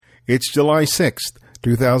It's July 6th,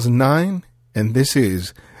 2009, and this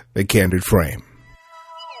is The Candid Frame.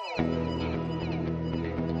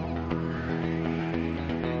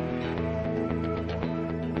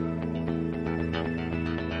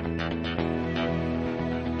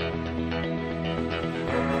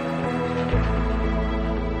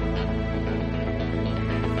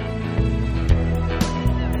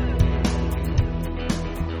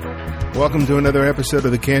 Welcome to another episode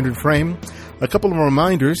of The Candid Frame. A couple of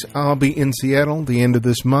reminders. I'll be in Seattle the end of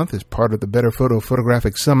this month as part of the Better Photo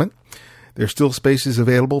Photographic Summit. There's still spaces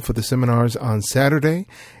available for the seminars on Saturday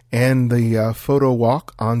and the photo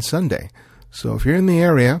walk on Sunday. So if you're in the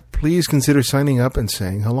area, please consider signing up and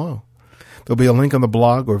saying hello. There'll be a link on the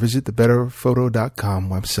blog or visit the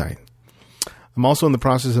betterphoto.com website. I'm also in the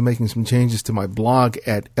process of making some changes to my blog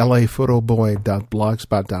at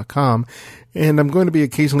laphotoboy.blogspot.com, and I'm going to be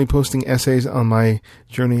occasionally posting essays on my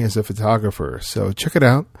journey as a photographer, so check it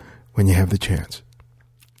out when you have the chance.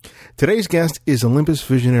 Today's guest is Olympus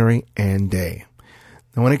visionary Ann Day.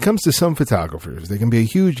 Now, when it comes to some photographers, there can be a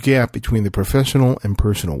huge gap between the professional and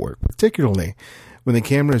personal work, particularly when the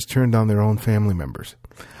camera is turned on their own family members.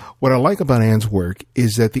 What I like about Ann's work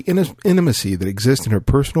is that the intimacy that exists in her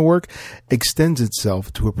personal work extends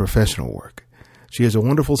itself to her professional work. She has a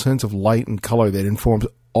wonderful sense of light and color that informs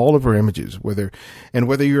all of her images, whether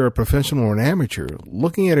you're a professional or an amateur.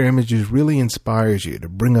 Looking at her images really inspires you to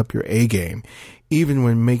bring up your A game, even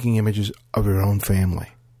when making images of your own family.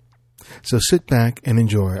 So sit back and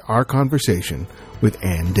enjoy our conversation with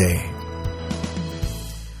Ann Day.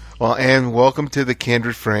 Well, Ann, welcome to The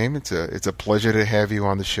Candid Frame. It's a pleasure to have you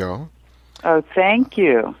on the show. Oh, thank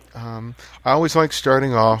you. I always like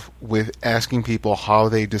starting off with asking people how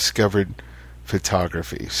they discovered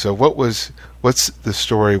photography. So what's the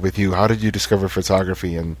story with you? How did you discover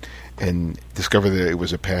photography and discover that it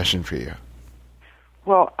was a passion for you?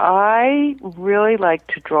 Well, I really like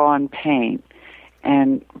to draw and paint.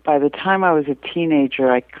 And by the time I was a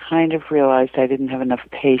teenager, I kind of realized I didn't have enough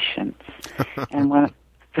patience. And when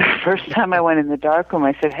the first time I went in the darkroom,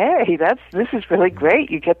 I said, "Hey, this is really great.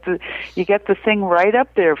 You get the thing right up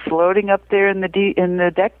there, floating up there in the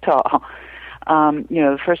deck tall."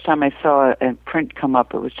 The first time I saw a print come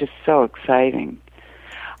up, it was just so exciting.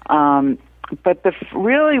 But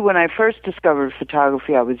really, when I first discovered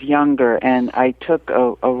photography, I was younger, and I took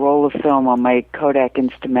a roll of film on my Kodak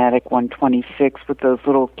Instamatic 126 with those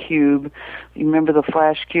little cube. You remember the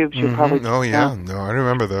flash cubes? Mm-hmm. Oh yeah, no, I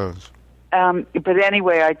remember those. But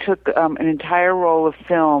anyway, I took an entire roll of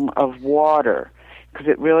film of water because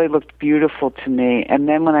it really looked beautiful to me. And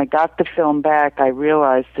then when I got the film back, I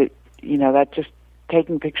realized that, that just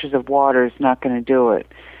taking pictures of water is not going to do it.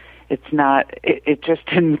 It's not, it just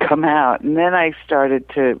didn't come out. And then I started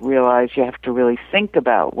to realize you have to really think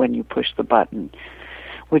about when you push the button,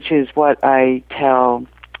 which is what I tell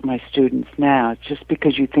my students now. Just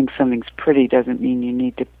because you think something's pretty doesn't mean you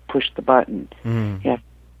need to push the button. Mm. You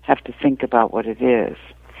have to think about what it is.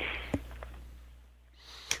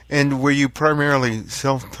 And were you primarily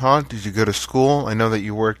self-taught? Did you go to school? I know that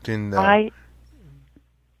you worked in...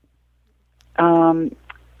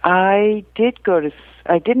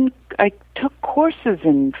 I took courses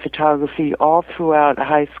in photography all throughout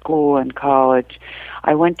high school and college.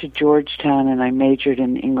 I went to Georgetown and I majored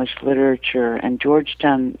in English literature, and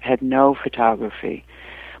Georgetown had no photography.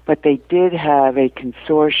 But they did have a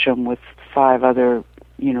consortium with 5 other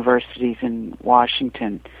universities in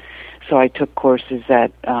Washington. So I took courses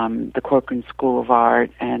at the Corcoran School of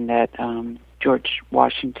Art and at George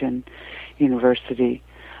Washington University.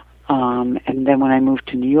 And then when I moved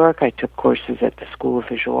to New York, I took courses at the School of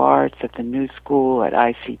Visual Arts, at the New School, at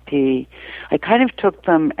ICT. I kind of took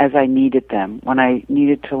them as I needed them. When I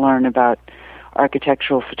needed to learn about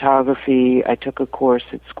architectural photography, I took a course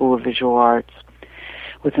at School of Visual Arts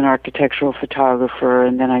with an architectural photographer,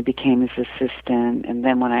 and then I became his assistant. And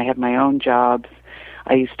then when I had my own jobs,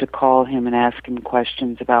 I used to call him and ask him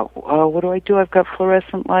questions about, what do I do? I've got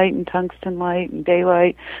fluorescent light and tungsten light and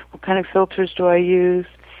daylight. What kind of filters do I use?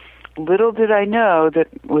 Little did I know that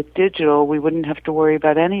with digital, we wouldn't have to worry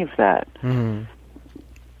about any of that. Mm-hmm.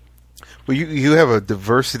 Well, you have a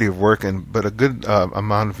diversity of work, but a good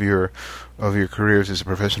amount of your careers as a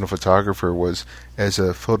professional photographer was as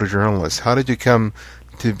a photojournalist. How did you come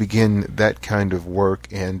to begin that kind of work,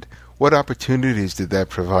 and what opportunities did that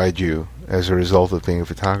provide you as a result of being a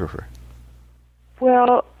photographer?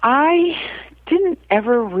 Well, I didn't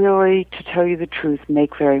ever really, to tell you the truth,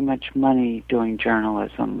 make very much money doing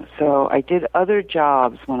journalism. So I did other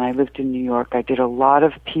jobs when I lived in New York. I did a lot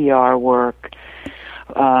of PR work.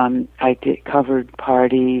 I covered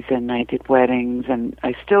parties, and I did weddings, and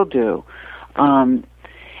I still do.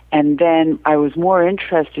 And then I was more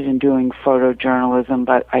interested in doing photojournalism,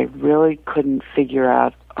 but I really couldn't figure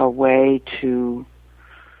out a way to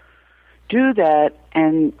do that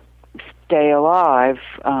and stay alive.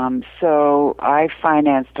 So I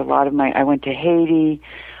financed a lot of I went to Haiti,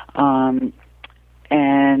 and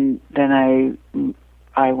then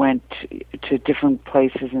I went to different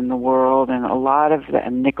places in the world, and a lot of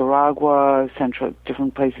Nicaragua,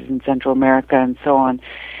 different places in Central America, and so on.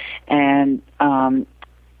 And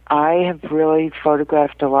I have really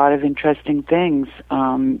photographed a lot of interesting things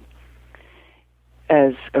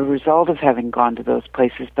as a result of having gone to those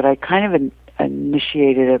places, but I kind of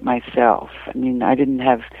initiated it myself. I mean, I didn't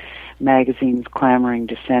have magazines clamoring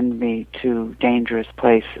to send me to dangerous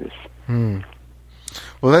places.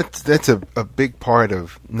 Well, that's a big part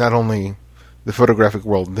of not only the photographic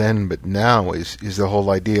world then, but now is the whole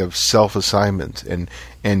idea of self-assignment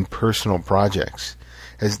and personal projects.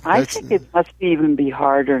 I think it must even be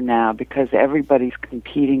harder now because everybody's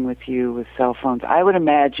competing with you with cell phones. I would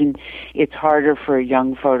imagine it's harder for a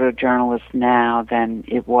young photojournalist now than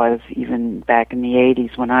it was even back in the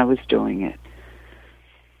 80s when I was doing it.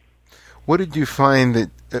 What did you find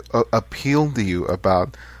that appealed to you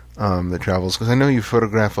about the travels? Because I know you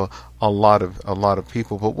photograph a lot of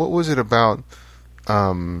people, but what was it about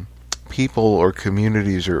people or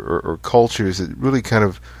communities or cultures that really kind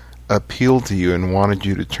of appealed to you and wanted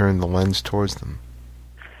you to turn the lens towards them?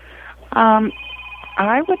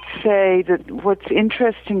 I would say that what's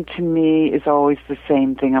interesting to me is always the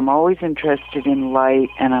same thing. I'm always interested in light,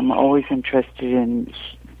 and I'm always interested in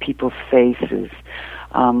people's faces.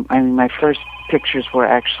 I mean, my first pictures were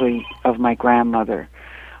actually of my grandmother.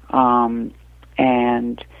 And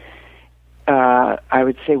I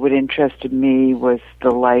would say what interested me was the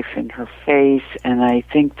life in her face, and I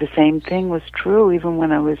think the same thing was true even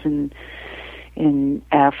when I was in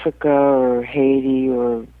Africa or Haiti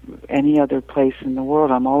or any other place in the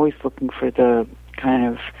world. I'm always looking for the kind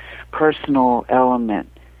of personal element.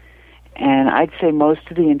 And I'd say most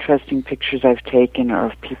of the interesting pictures I've taken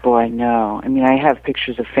are of people I know. I mean, I have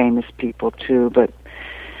pictures of famous people too, but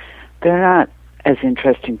they're not as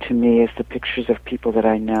interesting to me as the pictures of people that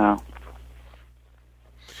I know.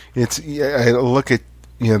 I look at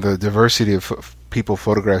the diversity of people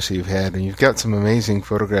photographs that you've had, and you've got some amazing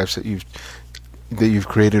photographs that you've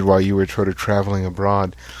created while you were sort of traveling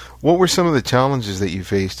abroad. What were some of the challenges that you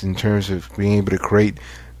faced in terms of being able to create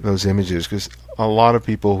those images? Because a lot of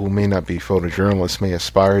people who may not be photojournalists may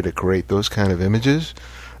aspire to create those kind of images,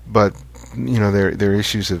 but there are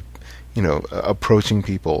issues of approaching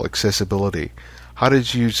people, accessibility. How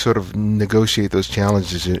did you sort of negotiate those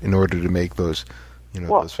challenges in order to make those?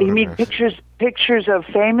 Those you mean pictures of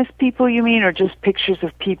famous people? You mean, or just pictures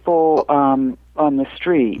of people on the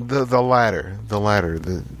street? The latter.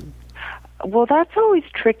 Well, that's always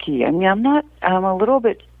tricky. I mean, I'm a little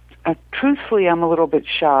bit. Truthfully, I'm a little bit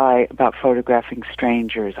shy about photographing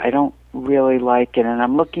strangers. I don't really like it, and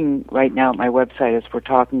I'm looking right now at my website as we're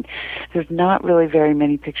talking. There's not really very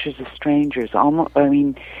many pictures of strangers.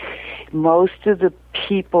 Most of the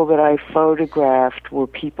people that I photographed were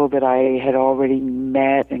people that I had already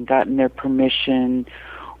met and gotten their permission,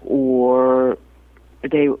 or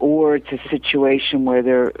it's a situation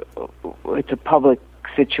where it's a public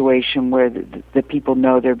situation where the people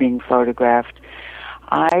know they're being photographed.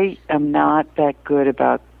 I am not that good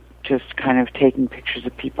about just kind of taking pictures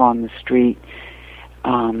of people on the street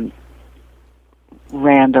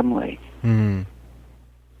randomly. Mm.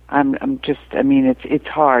 It's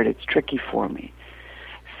hard. It's tricky for me.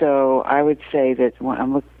 So I would say that when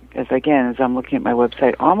I'm looking at my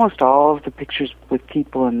website, almost all of the pictures with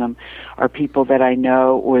people in them are people that I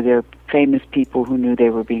know, or they're famous people who knew they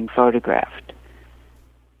were being photographed.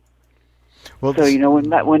 Well, so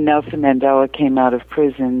when Nelson Mandela came out of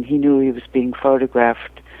prison, he knew he was being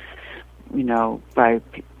photographed, by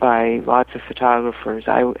lots of photographers.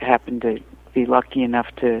 I happened to be lucky enough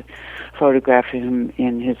to photograph him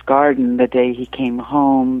in his garden the day he came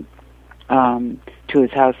home to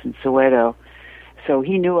his house in Soweto. So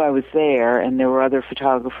he knew I was there, and there were other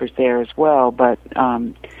photographers there as well. But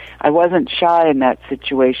I wasn't shy in that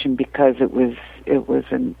situation because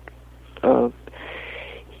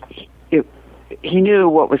he knew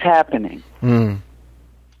what was happening. Mm.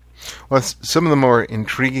 Well, some of the more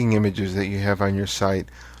intriguing images that you have on your site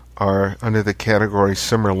are under the category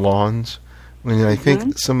summer lawns. I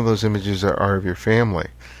think some of those images are of your family.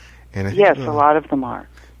 And yes, a lot of them are.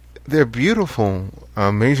 They're beautiful,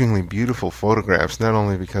 amazingly beautiful photographs, not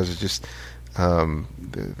only because of just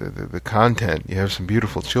the content. You have some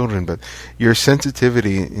beautiful children, but your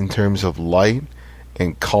sensitivity in terms of light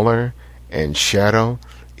and color and shadow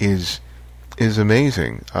is is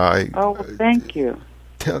amazing. Well, thank you.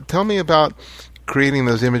 Tell me about creating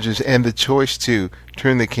those images and the choice to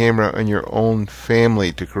turn the camera on your own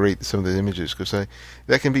family to create some of the images, because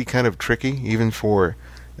that can be kind of tricky, even for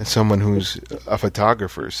someone who's a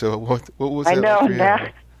photographer. So what was that? I know,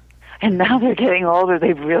 like and now they're getting older.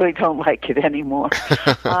 They really don't like it anymore.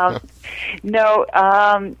 Well,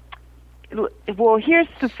 here's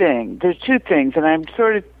the thing. There's two things, and I'm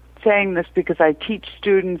sort of saying this because I teach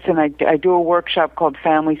students, and I do a workshop called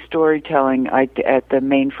Family Storytelling at the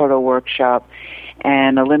Main Photo Workshop,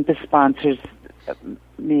 and Olympus sponsors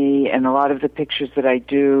me, and a lot of the pictures that I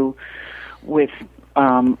do with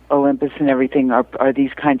Olympus and everything are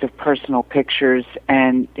these kinds of personal pictures.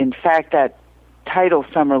 And in fact, that title,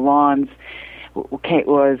 Summer Lawns,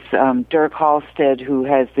 was Dirk Halstead, who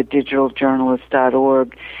has the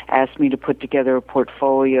digitaljournalist.org, asked me to put together a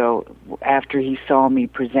portfolio after he saw me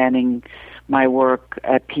presenting my work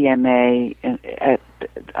at PMA.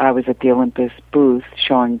 I was at the Olympus booth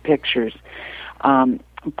showing pictures.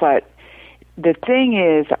 But the thing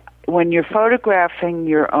is, when you're photographing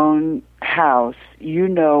your own house, you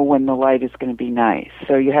know when the light is going to be nice,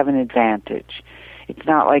 so you have an advantage. It's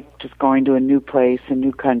not like just going to a new place, a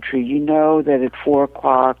new country. You know that at 4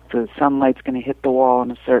 o'clock the sunlight's going to hit the wall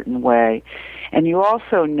in a certain way. And you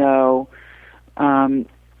also know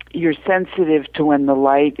you're sensitive to when the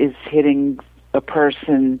light is hitting a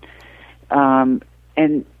person.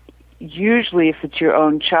 And usually if it's your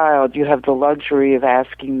own child, you have the luxury of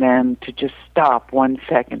asking them to just stop 1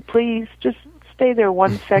 second. Please, just stay there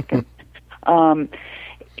 1 second.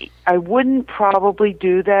 I wouldn't probably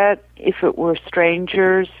do that if it were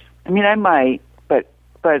strangers. I mean, I might, but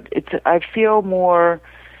I feel more.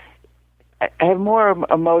 I have more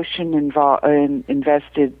emotion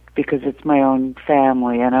invested because it's my own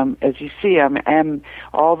family, and as you see, I'm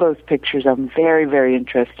all those pictures. I'm very, very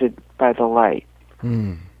interested by the light.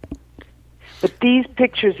 But these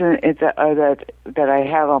pictures that I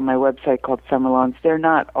have on my website called Summer Lawns, they're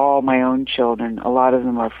not all my own children. A lot of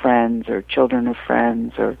them are friends or children of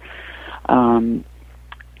friends or,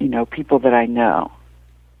 people that I know.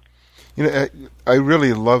 I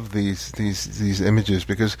really love these images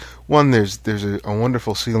because, one, there's a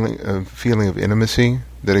wonderful feeling of intimacy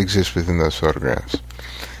that exists within those photographs.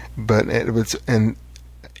 But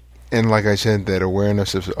and like I said, that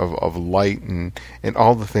awareness of light and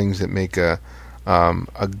all the things that make a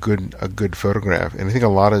good photograph. And I think a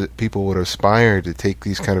lot of people would aspire to take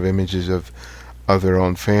these kind of images of their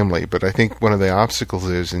own family. But I think one of the obstacles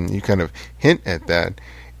is, and you kind of hint at that,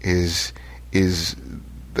 is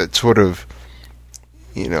that sort of,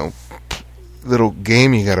 little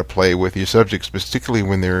game you got to play with your subjects, particularly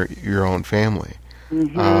when they're your own family.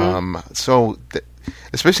 Mm-hmm.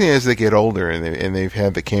 Especially as they get older and they've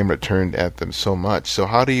had the camera turned at them so much. So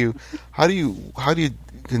how do you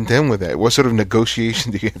contend with that? What sort of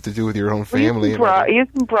negotiation do you have to do with your own family? Well, you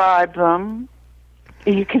can bribe them.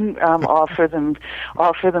 You can offer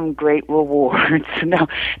them great rewards. No.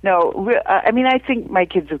 I mean, I think my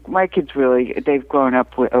kids really, they've grown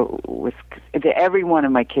up with every one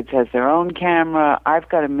of my kids has their own camera. I've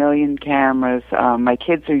got 1 million cameras. My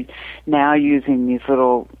kids are now using these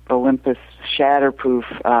little Olympus shatterproof,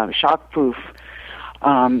 shockproof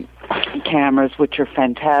cameras, which are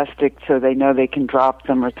fantastic. So they know they can drop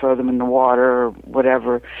them or throw them in the water or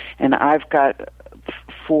whatever. And I've got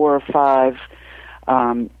 4 or 5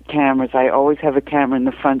 cameras. I always have a camera in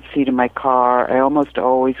the front seat of my car. I almost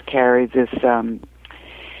always carry this.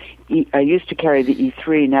 I used to carry the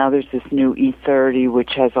E3. Now there's this new E30,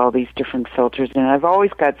 which has all these different filters, and I've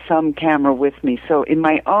always got some camera with me. So in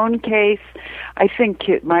my own case, I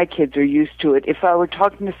think my kids are used to it. If I were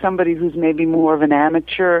talking to somebody who's maybe more of an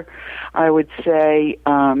amateur, I would say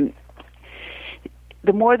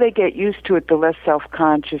the more they get used to it, the less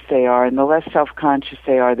self-conscious they are, and the less self-conscious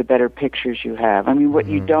they are, the better pictures you have. I mean, what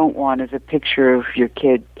you don't want is a picture of your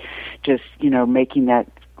kid just, making that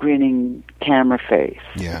grinning camera face.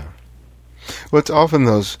 Yeah. Well, it's often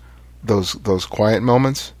those quiet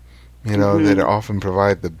moments, that often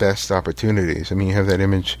provide the best opportunities. I mean, you have that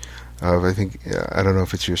image of, I think, I don't know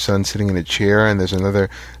if it's your son sitting in a chair, and there's another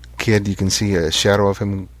kid, you can see a shadow of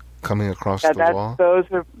him coming across the wall. Those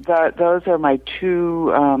are my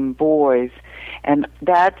 2 boys, and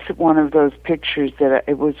that's one of those pictures that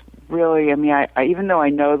it was really. I mean, I even though I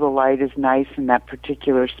know the light is nice in that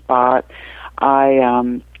particular spot,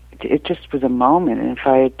 it just was a moment, and if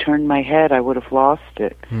I had turned my head, I would have lost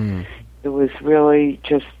it. It was really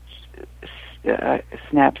just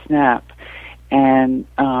snap, and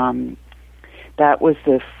that was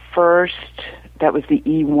the that was the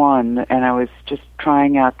E1, and I was just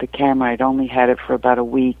trying out the camera. I'd only had it for about a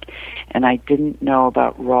week, and I didn't know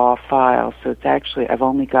about RAW files, so it's actually, I've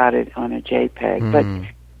only got it on a JPEG. But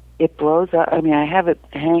it blows up. I mean, I have it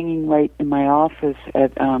hanging right in my office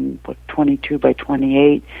at 22 by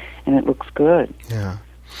 28, and it looks good. Yeah.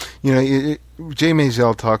 Jay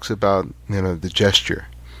Maisel talks about, the gesture,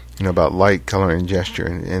 about light, color, and gesture,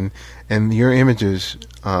 and your images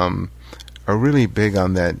are really big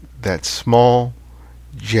on that small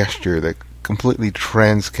gesture that completely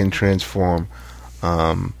can transform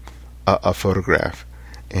a photograph,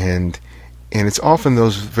 and it's often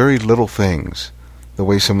those very little things, the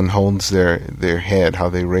way someone holds their head, how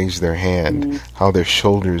they raise their hand, how their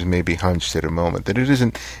shoulders may be hunched at a moment, that it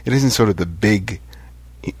isn't sort of the big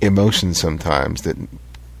emotion sometimes that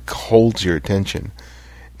holds your attention.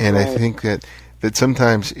 And right. I think that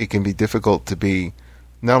sometimes it can be difficult to be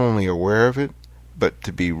not only aware of it, but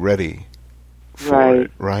to be ready for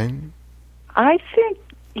it, right? I think,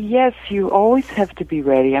 yes, you always have to be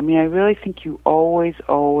ready. I mean, I really think you always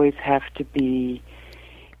have to be,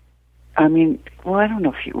 I don't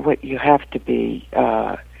know what you have to be.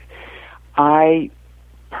 I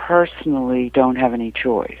personally don't have any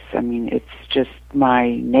choice. I mean, it's just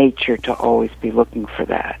my nature to always be looking for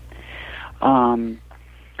that.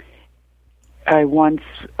 I once,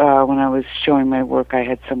 when I was showing my work, I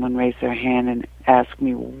had someone raise their hand and ask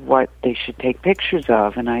me what they should take pictures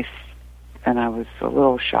of, and I was a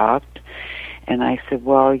little shocked, and I said,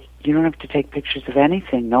 well, you don't have to take pictures of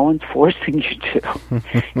anything. No one's forcing you to.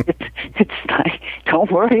 It's not,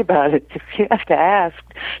 don't worry about it. If you have to ask,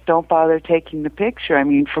 don't bother taking the picture. I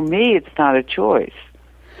mean, for me, it's not a choice.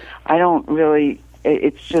 I don't really,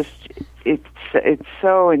 it's just, it's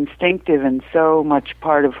so instinctive and so much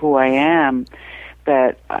part of who I am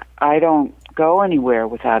that I don't go anywhere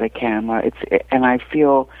without a camera. And I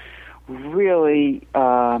feel really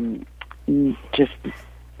just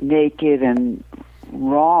naked and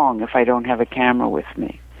wrong if I don't have a camera with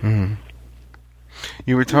me. Mm-hmm.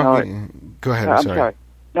 You were talking. Go ahead. I'm sorry.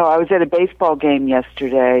 No, I was at a baseball game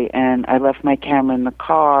yesterday, and I left my camera in the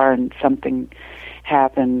car, and something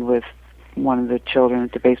happened with one of the children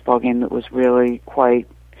at the baseball game that was really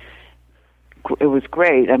it was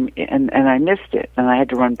great, and I missed it, and I had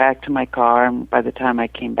to run back to my car, and by the time I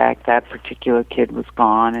came back, that particular kid was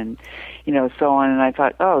gone, and so on, and I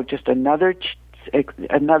thought, oh, just another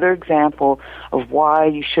example of why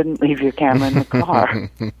you shouldn't leave your camera in the car.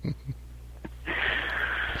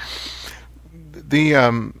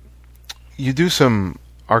 You do some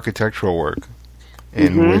architectural work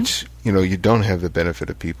in which you don't have the benefit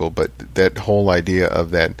of people, but that whole idea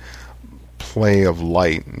of that play of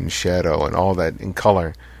light and shadow and all that in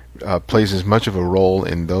color plays as much of a role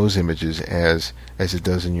in those images as it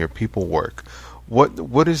does in your people work.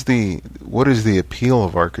 What is the appeal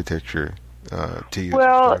of architecture to you as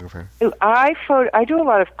a photographer?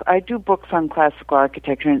 I do books on classical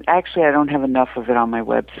architecture, and actually I don't have enough of it on my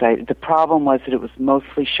website. The problem was that it was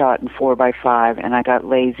mostly shot in 4x5, and I got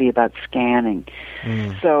lazy about scanning.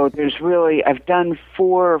 So I've done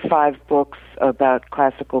 4 or 5 books about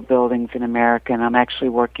classical buildings in America, and I'm actually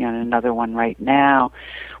working on another one right now,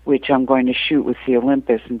 which I'm going to shoot with the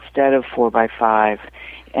Olympus instead of 4x5.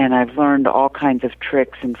 And I've learned all kinds of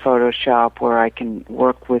tricks in Photoshop where I can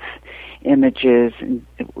work with images and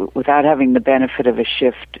without having the benefit of a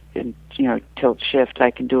shift and tilt shift.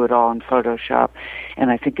 I can do it all in Photoshop,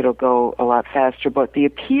 and I think it'll go a lot faster. But the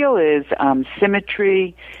appeal is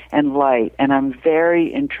symmetry and light, and I'm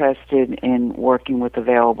very interested in working with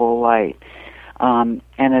available light. And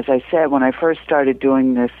as I said, when I first started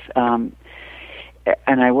doing this,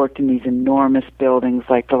 and I worked in these enormous buildings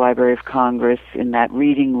like the Library of Congress, in that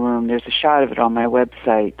reading room. There's a shot of it on my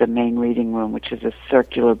website, the main reading room, which is a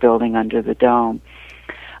circular building under the dome.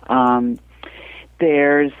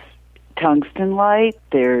 There's tungsten light,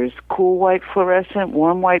 there's cool white fluorescent,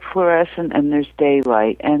 warm white fluorescent, and there's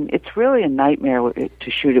daylight. And it's really a nightmare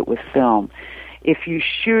to shoot it with film. If you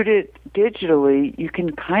shoot it digitally, you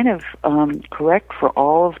can kind of correct for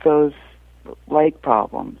all of those light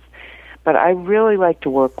problems. But I really like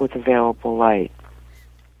to work with available light.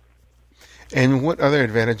 And what other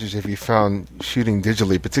advantages have you found shooting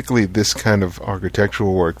digitally, particularly this kind of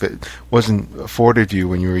architectural work that wasn't afforded you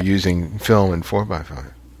when you were using film and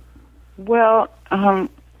 4x5? Well,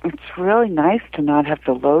 it's really nice to not have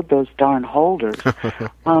to load those darn holders.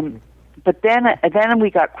 But then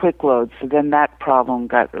we got quick loads, so then that problem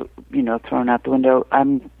got thrown out the window.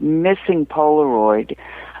 I'm missing Polaroid.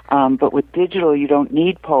 But with digital, you don't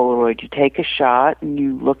need Polaroid. You take a shot and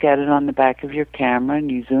you look at it on the back of your camera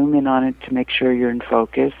and you zoom in on it to make sure you're in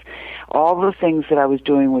focus. All the things that I was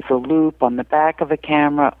doing with a loop on the back of a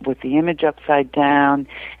camera with the image upside down,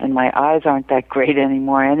 and my eyes aren't that great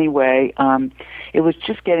anymore anyway, it was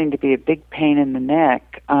just getting to be a big pain in the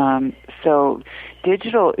neck. So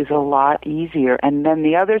digital is a lot easier. And then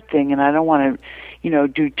the other thing, and I don't want to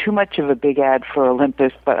do too much of a big ad for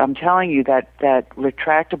Olympus, but I'm telling you that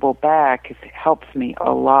retractable back helps me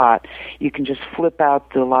a lot. You can just flip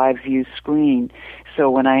out the live view screen.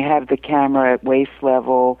 So when I have the camera at waist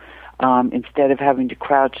level, instead of having to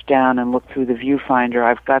crouch down and look through the viewfinder,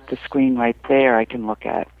 I've got the screen right there I can look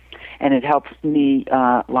at. And it helps me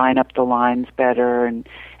line up the lines better and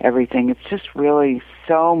everything. It's just really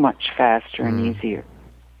so much faster and easier.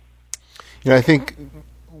 I think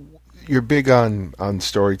you're big on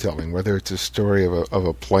storytelling, whether it's a story of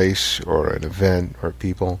a place or an event or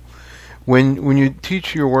people. When you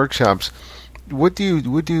teach your workshops, what do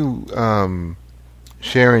you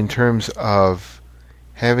share in terms of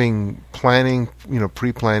having planning,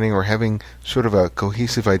 pre-planning, or having sort of a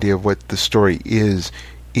cohesive idea of what the story is,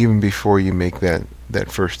 even before you make that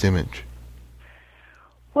first image?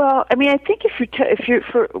 Well, I mean, I think if you're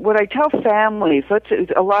for what I tell families,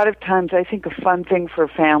 a lot of times I think a fun thing for a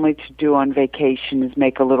family to do on vacation is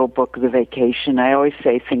make a little book of the vacation. I always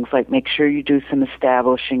say things like make sure you do some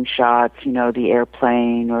establishing shots, the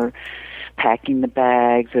airplane or packing the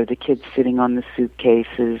bags or the kids sitting on the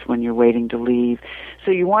suitcases when you're waiting to leave.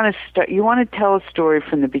 So you want to tell a story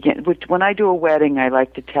from the beginning. When I do a wedding, I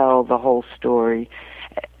like to tell the whole story.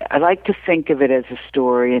 I like to think of it as a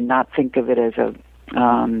story and not think of it as a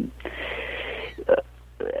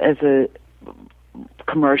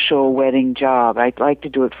commercial wedding job. I like to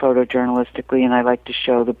do it photojournalistically, and I like to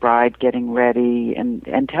show the bride getting ready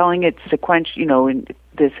and telling it sequential. And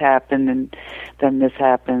this happened, and then this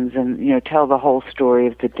happens, and tell the whole story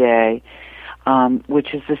of the day,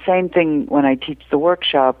 which is the same thing when I teach the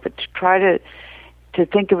workshop. But to try to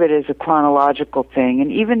think of it as a chronological thing,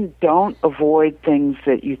 and even don't avoid things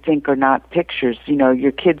that you think are not pictures.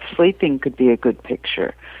 Your kids sleeping could be a good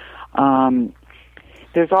picture.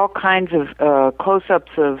 There's all kinds of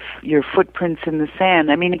close-ups of your footprints in the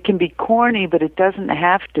sand. I mean, it can be corny, but it doesn't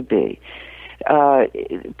have to be.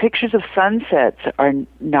 Pictures of sunsets are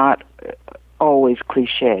not always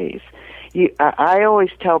cliches. I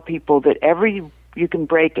always tell people that you can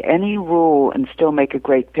break any rule and still make a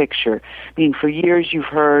great picture. I mean, for years you've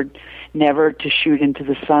heard never to shoot into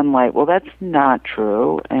the sunlight. Well, that's not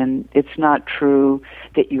true, and it's not true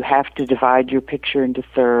that you have to divide your picture into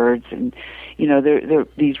thirds. And there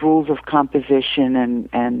these rules of composition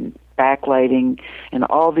and backlighting and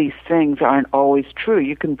all these things aren't always true.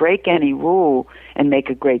 You can break any rule and make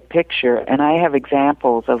a great picture. And I have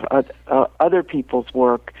examples of other people's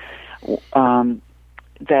work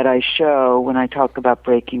that I show when I talk about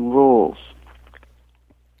breaking rules.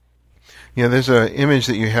 There's an image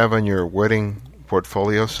that you have on your wedding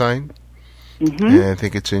portfolio site, and I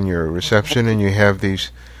think it's in your reception, and you have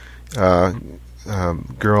these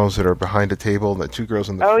girls that are behind a table, the two girls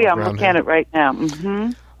in the foreground. Oh, yeah, I'm looking at it right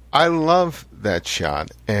now. I love that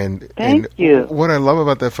shot. Thank you. What I love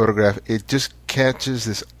about that photograph, it just catches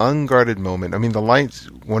this unguarded moment. I mean, the light's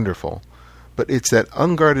wonderful, but it's that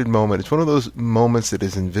unguarded moment. It's one of those moments that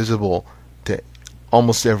is invisible to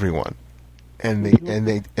almost everyone, and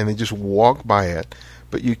they just walk by it.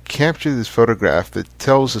 But you capture this photograph that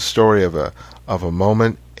tells the story of a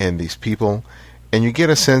moment and these people, and you get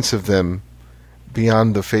a sense of them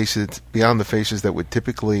beyond the faces that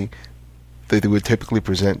they would typically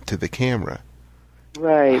present to the camera.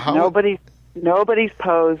 Right. Nobody's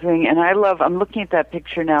posing, and I'm looking at that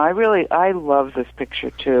picture now. I love this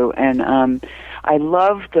picture too, and I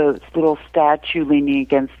love the little statue leaning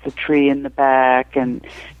against the tree in the back, and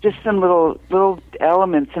just some little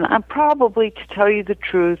elements. And I'm probably, to tell you the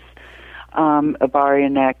truth,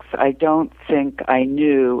 Abaria Next, I don't think I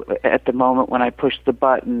knew at the moment when I pushed the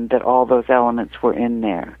button that all those elements were in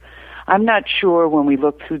there. I'm not sure when we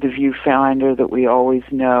look through the viewfinder that we always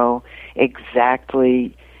know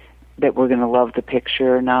exactly that we're going to love the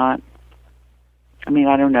picture or not. I mean,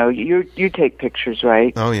 I don't know. You take pictures,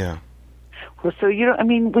 right? Oh, yeah. Well, so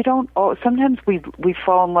we don't. Sometimes we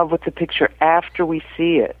fall in love with the picture after we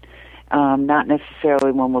see it, not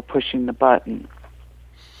necessarily when we're pushing the button.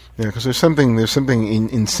 Yeah, because there's something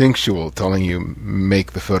instinctual telling you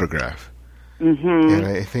make the photograph, and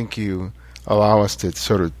I think you allow us to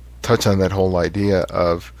sort of touch on that whole idea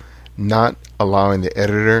of not allowing the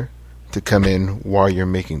editor to come in while you're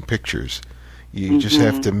making pictures. You just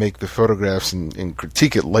have to make the photographs and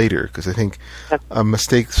critique it later, because I think a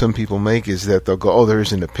mistake some people make is that they'll go, oh, there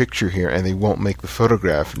isn't a picture here, and they won't make the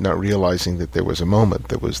photograph, not realizing that there was a moment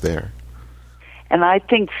that was there. And I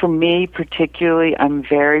think for me particularly, I'm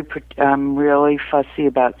really fussy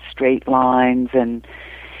about straight lines and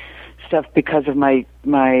stuff because of my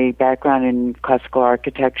background in classical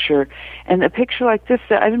architecture. And a picture like this,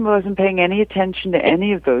 I wasn't paying any attention to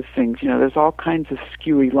any of those things. There's all kinds of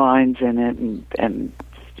skewy lines in it, and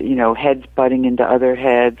heads butting into other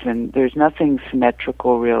heads, and there's nothing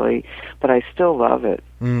symmetrical really, but I still love it.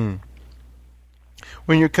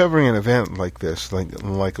 When you're covering an event like this,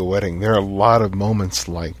 like a wedding, there are a lot of moments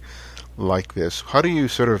like this. How do you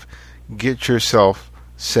sort of get yourself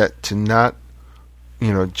set to not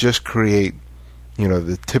just create,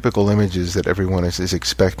 the typical images that everyone is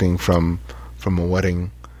expecting from a wedding,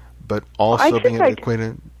 but also being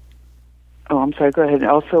acquainted. Oh, I'm sorry, go ahead.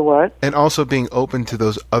 Also what? And also being open to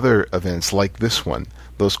those other events like this one,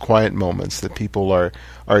 those quiet moments that people are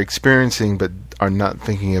experiencing but are not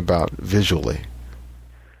thinking about visually.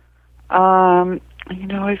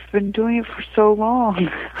 I've been doing it for so long.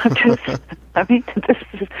 This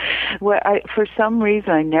is for some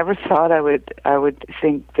reason I never thought I would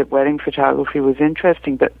think that wedding photography was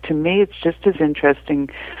interesting, but to me it's just as interesting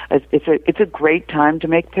as it's a great time to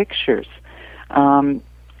make pictures. It's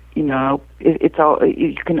all,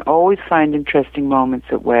 you can always find interesting moments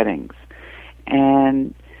at weddings,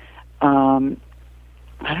 and I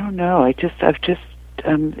don't know. It's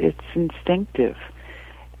instinctive.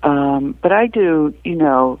 But I do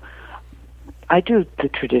the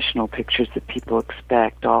traditional pictures that people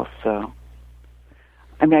expect also.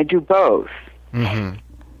 I do both. Mm-hmm.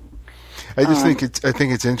 I just think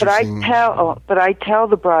it's interesting. But I tell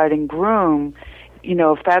the bride and groom,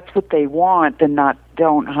 if that's what they want, then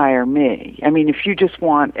don't hire me. If you just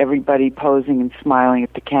want everybody posing and smiling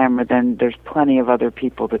at the camera, then there's plenty of other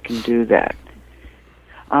people that can do that.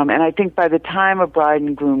 And I think by the time a bride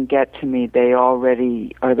and groom get to me, they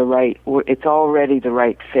already are it's already the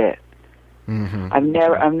right fit.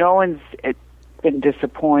 Mm-hmm. No one's been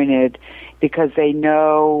disappointed because they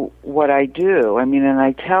know what I do. And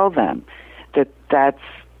I tell them that that's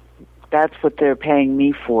what they're paying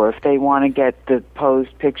me for. If they want to get the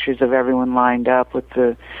posed pictures of everyone lined up with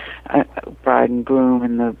the bride and groom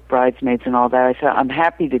and the bridesmaids and all that, I said, I'm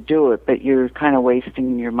happy to do it, but you're kind of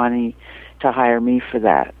wasting your money to hire me for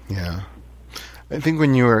that. Yeah. I think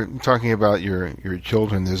when you are talking about your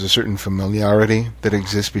children, there's a certain familiarity that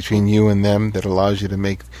exists between you and them that allows you to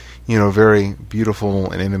make, very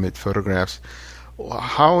beautiful and intimate photographs.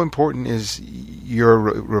 How important is your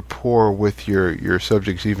rapport with your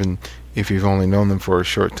subjects, even if you've only known them for a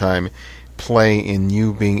short time, play in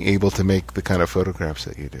you being able to make the kind of photographs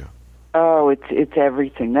that you do? Oh, it's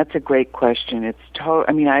everything. That's a great question.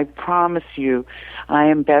 I promise you, I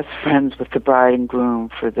am best friends with the bride and groom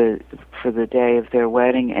for the day of their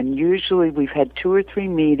wedding, and usually we've had 2 or 3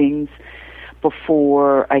 meetings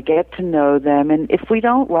before I get to know them, and if we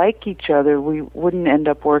don't like each other, we wouldn't end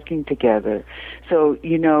up working together. So,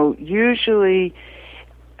 usually,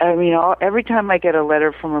 every time I get a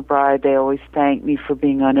letter from a bride, they always thank me for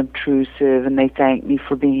being unobtrusive, and they thank me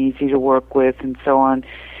for being easy to work with, and so on.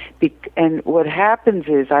 And what happens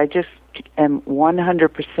is I just am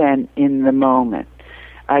 100% in the moment.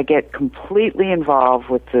 I get completely involved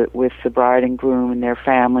with the bride and groom and their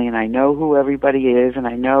family, and I know who everybody is, and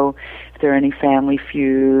I know if there are any family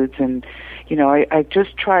feuds, and I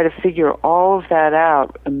just try to figure all of that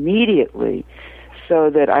out immediately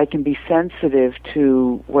so that I can be sensitive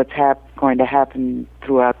to what's going to happen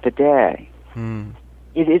throughout the day.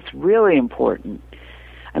 It's really important.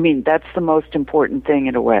 That's the most important thing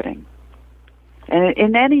at a wedding. And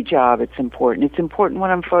in any job, it's important. It's important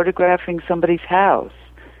when I'm photographing somebody's house.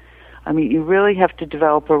 You really have to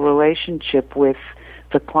develop a relationship with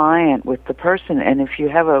the client, with the person. And if you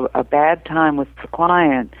have a bad time with the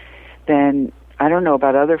client, then I don't know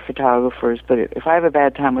about other photographers, but if I have a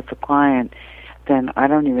bad time with the client, then I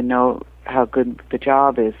don't even know how good the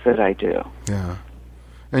job is that I do. Yeah.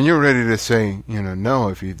 And you're ready to say, no,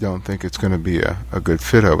 if you don't think it's going to be a good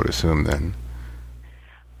fit, I would assume, then.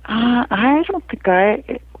 I don't think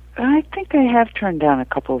I think I have turned down a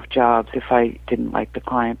couple of jobs if I didn't like the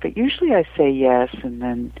client, but usually I say yes and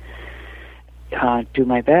then do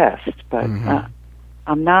my best. But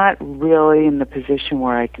I'm not really in the position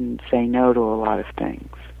where I can say no to a lot of things.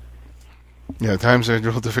 Yeah, times are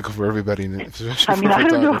real difficult for everybody, especially for a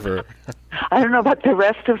photographer. I don't know about the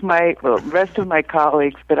rest of my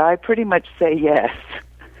colleagues, but I pretty much say yes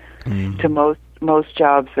to most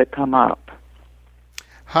jobs that come up.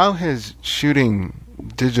 How has shooting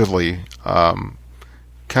digitally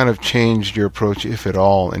kind of changed your approach, if at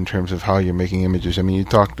all, in terms of how you're making images? I mean, you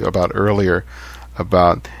talked about earlier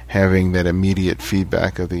about having that immediate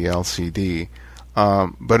feedback of the LCD.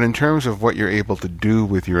 But in terms of what you're able to do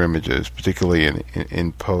with your images, particularly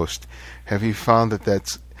in post, have you found that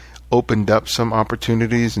that's opened up some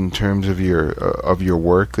opportunities in terms of your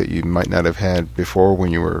work that you might not have had before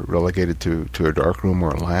when you were relegated to a darkroom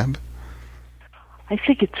or a lab? I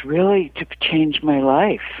think it's really changed my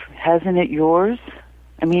life. Hasn't it yours?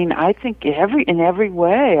 I mean, I think in every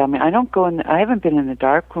way. I mean, I haven't been in the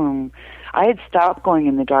darkroom. I had stopped going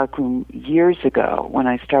in the darkroom years ago when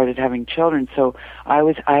I started having children. So I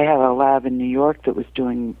have a lab in New York that was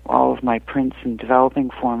doing all of my prints and developing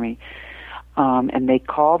for me. And they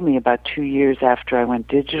called me about 2 years after I went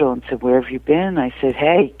digital and said, "Where have you been?" I said,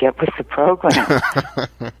 "Hey, get with the program."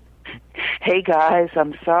 "Hey guys,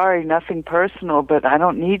 I'm sorry, nothing personal, but I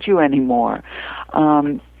don't need you anymore."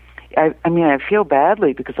 I mean, I feel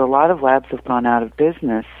badly because a lot of labs have gone out of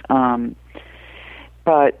business.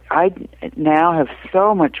 But I now have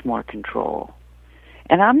so much more control.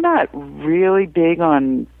 And I'm not really big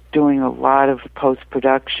on doing a lot of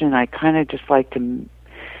post-production. I kind of just like to...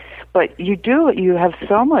 But you have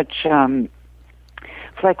so much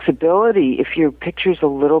flexibility if your picture's a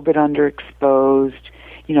little bit underexposed.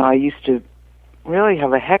 You know, I used to really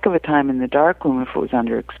have a heck of a time in the darkroom if it was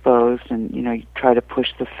underexposed, and, you know, you try to push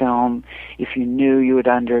the film if you knew you had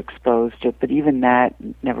underexposed it, but even that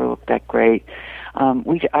never looked that great.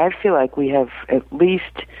 I feel like we have at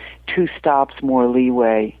least 2 stops more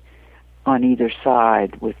leeway on either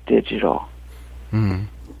side with digital. Mm.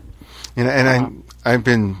 And I've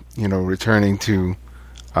been, you know, returning to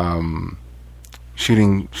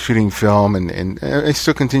shooting film, and I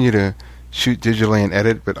still continue to shoot digitally and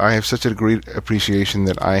edit, but I have such a great appreciation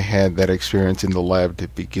that I had that experience in the lab to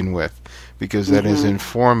begin with, because that is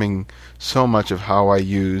informing so much of how I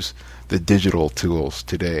use the digital tools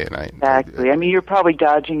today. And exactly. I mean, you're probably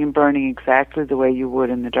dodging and burning exactly the way you would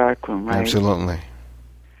in the darkroom, right? Absolutely.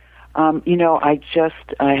 You know, I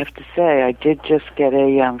have to say, I did just get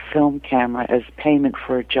a film camera as payment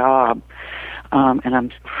for a job, and I'm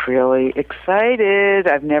really excited.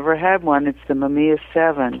 I've never had one. It's the Mamiya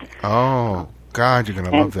 7. Oh, God, you're going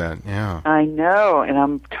to love that, yeah. I know, and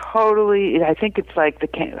I think it's like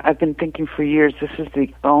I've been thinking for years, this is the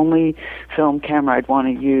only film camera I'd want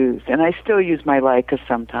to use. And I still use my Leica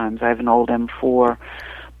sometimes. I have an old M4.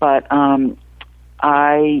 But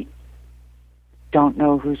I don't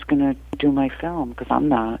know who's going to do my film, because I'm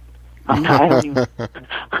not. I'm not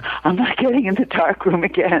getting in the darkroom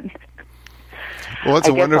again. Well, it's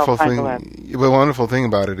a wonderful thing. The wonderful thing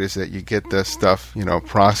about it is that you get the stuff, you know,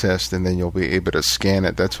 processed, and then you'll be able to scan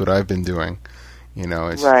it. That's what I've been doing. You know,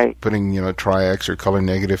 it's putting, you know, Tri-X or color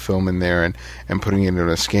negative film in there and putting it in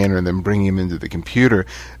a scanner and then bringing them into the computer.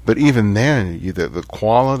 But even then, the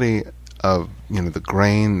quality of, you know, the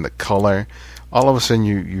grain, the color, all of a sudden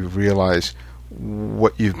you realize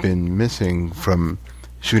what you've been missing from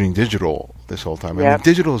shooting digital this whole time. Yep. I mean,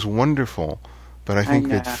 digital is wonderful, but I think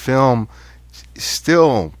that film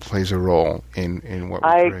still plays a role in what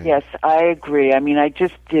we're creating. Yes, I agree. I mean, I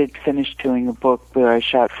just did finish doing a book where I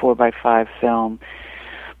shot 4x5 film,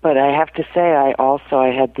 but I have to say I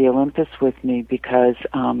had the Olympus with me because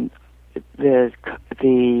and this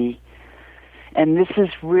is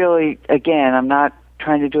really, again, I'm not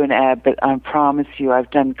trying to do an ad, but I promise you, I've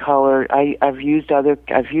done color. I've used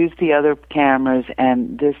the other cameras,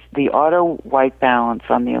 and the auto white balance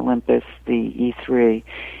on the Olympus, the E3,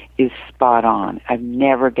 is spot on. I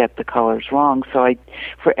never get the colors wrong. So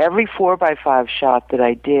for every 4x5 shot that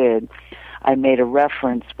I did, I made a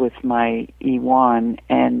reference with my E1,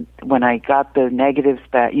 and when I got the negatives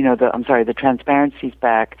back, the transparencies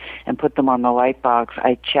back and put them on the light box,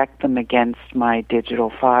 I checked them against my digital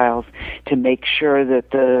files to make sure that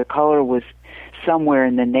the color was somewhere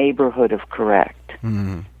in the neighborhood of correct.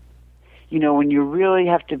 Mm-hmm. You know, when you really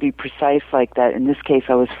have to be precise like that, in this case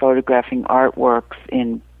I was photographing artworks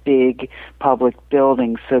in big public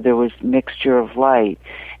buildings, so there was mixture of light.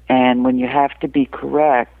 And when you have to be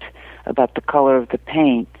correct about the color of the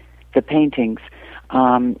paintings,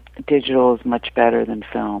 digital is much better than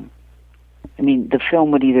film. I mean, the film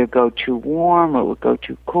would either go too warm or it would go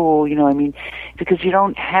too cool, you know what I mean? Because you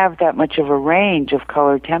don't have that much of a range of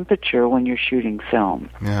color temperature when you're shooting film.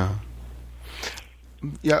 Yeah.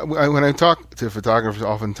 Yeah, when I talk to photographers,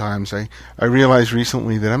 oftentimes I realize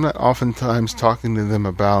recently that I'm not oftentimes talking to them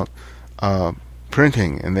about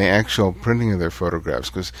printing and the actual printing of their photographs,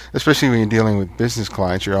 because especially when you're dealing with business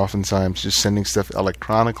clients, you're oftentimes just sending stuff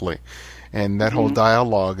electronically, and that whole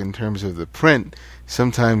dialogue in terms of the print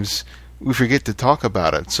sometimes we forget to talk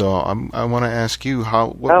about it. So I want to ask you,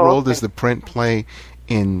 what role does the print play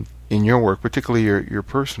in your work, particularly your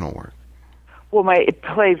personal work? Well, it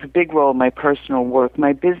plays a big role in my personal work.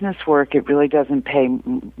 My business work, it really doesn't play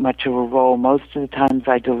much of a role. Most of the times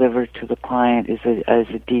I deliver to the client as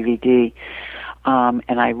a DVD,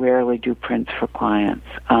 and I rarely do prints for clients.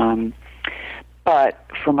 But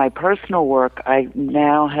for my personal work, I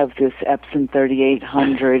now have this Epson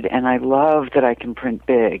 3800, and I love that I can print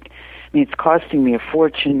big. I mean, it's costing me a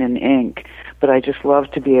fortune in ink, but I just love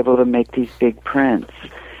to be able to make these big prints.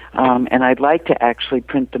 And I'd like to actually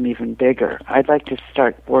print them even bigger. I'd like to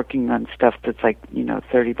start working on stuff that's like,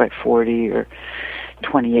 30 by 40 or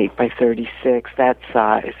 28 by 36, that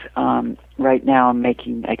size. Right now I'm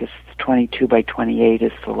making, I guess, 22 by 28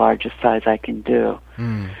 is the largest size I can do.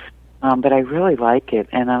 But I really like it,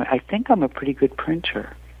 and I think I'm a pretty good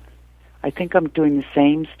printer. I think I'm doing the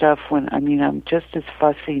same stuff I'm just as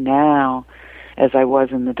fussy now as I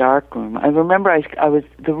was in the darkroom. I remember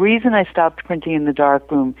the reason I stopped printing in the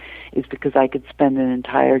darkroom is because I could spend an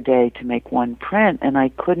entire day to make one print, and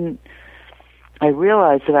I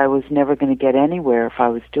realized that I was never going to get anywhere if I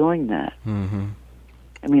was doing that. Mm-hmm.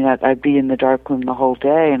 I mean, I'd be in the darkroom the whole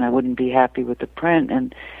day, and I wouldn't be happy with the print,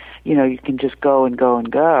 and, you can just go and go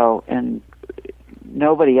and go, and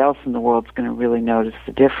nobody else in the world's going to really notice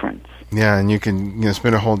the difference. Yeah, and you can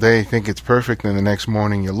spend a whole day, think it's perfect, and the next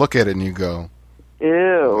morning you look at it and you go,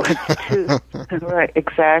 ew. Right,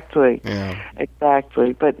 exactly. Yeah.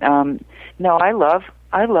 Exactly. But no, I love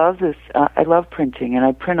this. I love printing, and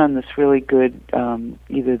I print on this really good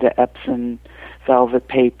either the Epson velvet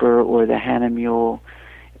paper or the Hahnemühle,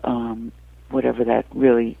 whatever that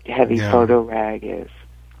really heavy photo rag is.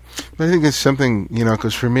 But I think it's something,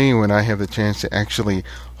 because for me, when I have the chance to actually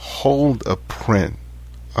hold a print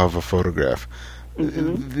of a photograph,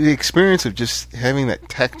 the experience of just having that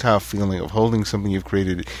tactile feeling of holding something you've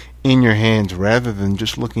created in your hands rather than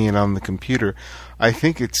just looking at it on the computer, I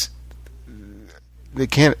think there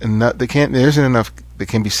isn't enough that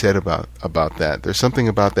can be said about that. There's something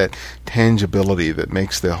about that tangibility that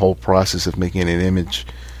makes the whole process of making an image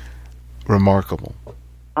remarkable.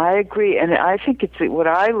 I agree, and I think what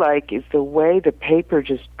I like is the way the paper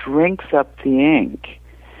just drinks up the ink.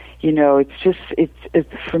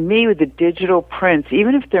 It's for me with the digital prints,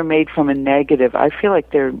 even if they're made from a negative, I feel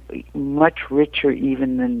like they're much richer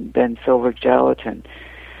even than silver gelatin.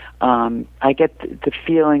 I get the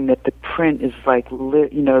feeling that the print is like,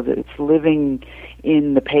 that it's living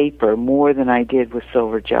in the paper more than I did with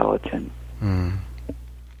silver gelatin. Mm.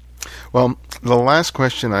 Well, the last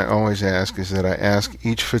question I always ask is that I ask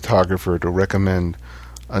each photographer to recommend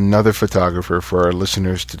another photographer for our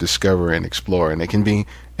listeners to discover and explore. And it can be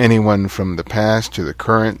anyone from the past to the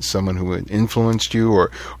current, someone who influenced you,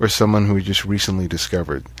 or someone who you just recently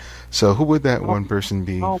discovered. So who would that one person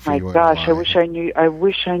be? Oh for my you? gosh, I wish I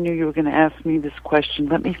knew you were going to ask me this question.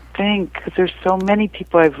 Let me think, because there's so many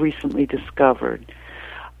people I've recently discovered.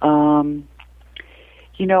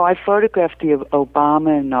 I photographed the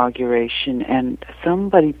Obama inauguration, and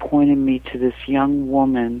somebody pointed me to this young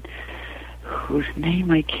woman whose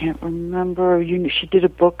name I can't remember. She did a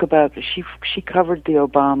book about, she covered the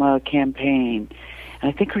Obama campaign,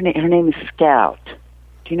 and I think her name is Scout.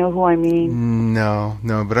 Do you know who I mean? No,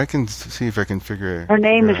 but I can see if I can figure it out. Her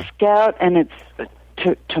name is Scout, and it's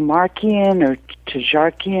Tamarkian or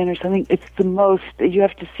Tajarkian or something. It's the most, you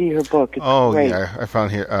have to see her book. It's great. Yeah, I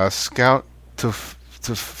found here, Scout to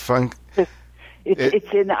Funk.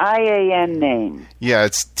 It's an IAN name. Yeah,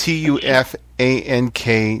 it's TUFANKGIAN.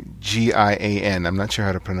 I'm not sure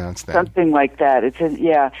how to pronounce that. Something like that.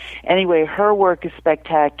 Anyway, her work is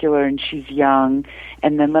spectacular, and she's young.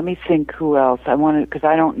 And then let me think who else. Because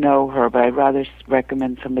I don't know her, but I'd rather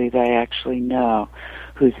recommend somebody that I actually know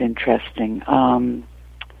who's interesting. Oh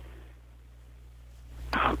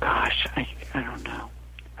gosh, I don't know.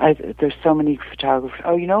 There's so many photographers.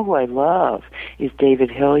 Oh, you know who I love is David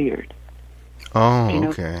Hilliard. Oh,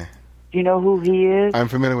 okay. Do you know who he is? I'm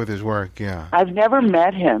familiar with his work, yeah. I've never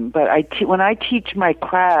met him, but when I teach my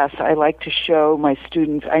class, I like to show my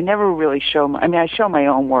students. I never really show I show my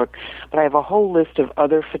own work, but I have a whole list of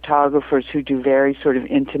other photographers who do very sort of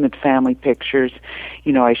intimate family pictures.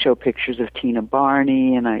 I show pictures of Tina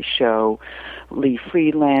Barney, and I show Lee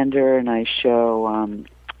Friedlander, and I show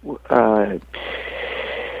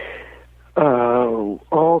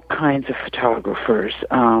all kinds of photographers.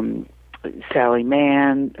 Sally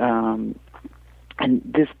Mann, and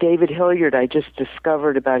this David Hilliard I just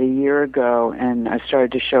discovered about a year ago, and I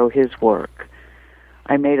started to show his work.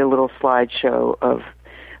 I made a little slideshow of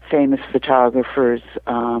famous photographers.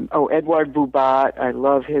 Edouard Boubat, I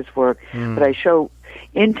love his work, but I show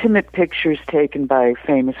intimate pictures taken by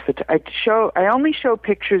famous photographers. I only show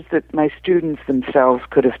pictures that my students themselves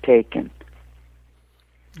could have taken.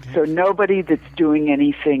 So nobody that's doing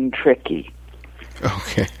anything tricky.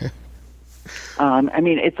 Okay. I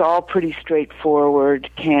mean, it's all pretty straightforward,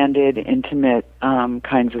 candid, intimate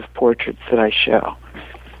kinds of portraits that I show.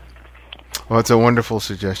 Well, it's a wonderful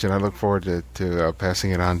suggestion. I look forward to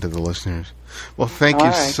passing it on to the listeners. Well, thank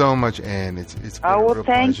you so much, Anne. It's been a real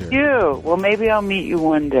thank pleasure. you. Well, maybe I'll meet you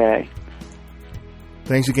one day.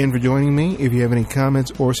 Thanks again for joining me. If you have any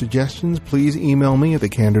comments or suggestions, please email me at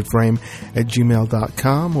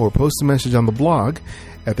thecandidframe@gmail.com or post a message on the blog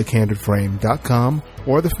at thecandidframe.com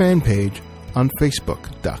or the fan page on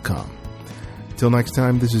facebook.com. Till next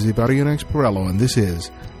time, this is Ibarrion Exparello, and this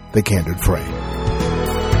is The Candid Frame.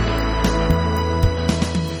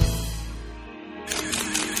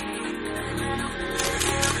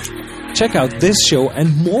 Check out this show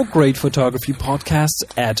and more great photography podcasts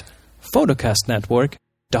at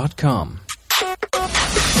photocastnetwork.com.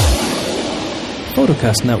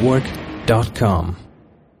 photocastnetwork.com